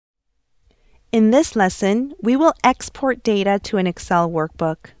In this lesson, we will export data to an Excel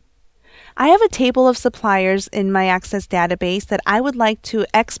workbook. I have a table of suppliers in my Access database that I would like to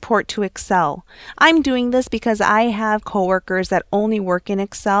export to Excel. I'm doing this because I have coworkers that only work in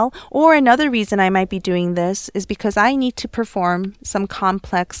Excel, or another reason I might be doing this is because I need to perform some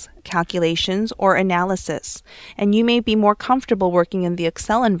complex calculations or analysis, and you may be more comfortable working in the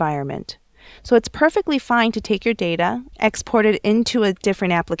Excel environment. So it's perfectly fine to take your data, export it into a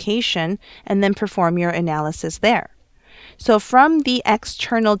different application, and then perform your analysis there. So from the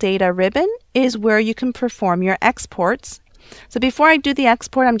external data ribbon is where you can perform your exports. So before I do the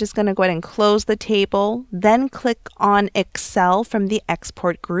export, I'm just going to go ahead and close the table, then click on Excel from the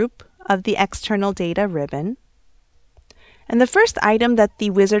export group of the external data ribbon. And the first item that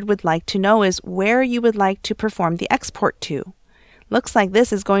the wizard would like to know is where you would like to perform the export to. Looks like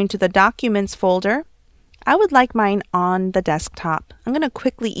this is going to the Documents folder. I would like mine on the desktop. I'm going to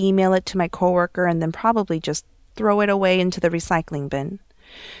quickly email it to my coworker and then probably just throw it away into the recycling bin.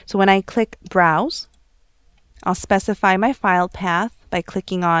 So when I click Browse, I'll specify my file path by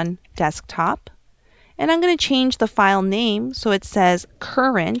clicking on Desktop. And I'm going to change the file name so it says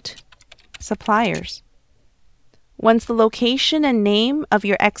Current Suppliers. Once the location and name of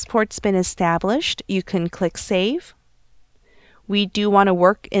your export's been established, you can click Save. We do want to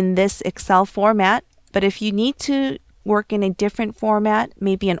work in this Excel format, but if you need to work in a different format,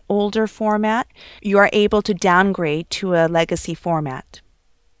 maybe an older format, you are able to downgrade to a legacy format.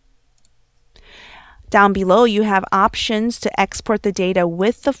 Down below, you have options to export the data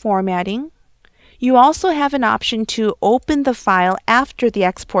with the formatting. You also have an option to open the file after the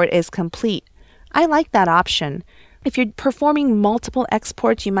export is complete. I like that option. If you're performing multiple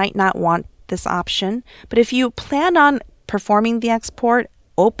exports, you might not want this option, but if you plan on performing the export,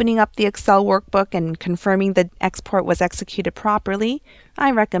 opening up the Excel workbook and confirming the export was executed properly,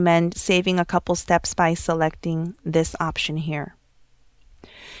 I recommend saving a couple steps by selecting this option here.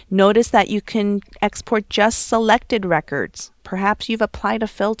 Notice that you can export just selected records. Perhaps you've applied a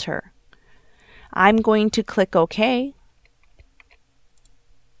filter. I'm going to click OK.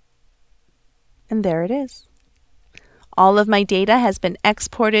 And there it is. All of my data has been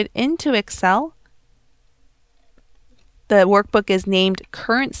exported into Excel. The workbook is named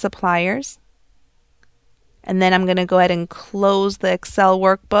Current Suppliers. And then I'm going to go ahead and close the Excel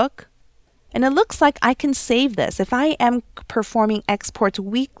workbook. And it looks like I can save this. If I am performing exports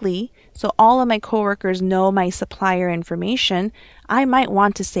weekly, so all of my coworkers know my supplier information, I might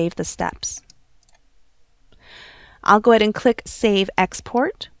want to save the steps. I'll go ahead and click Save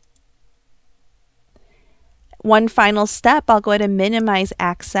Export. One final step, I'll go ahead and minimize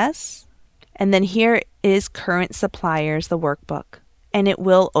access. And then here is Current Suppliers, the workbook, and it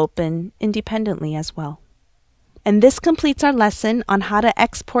will open independently as well. And this completes our lesson on how to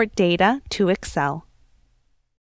export data to Excel.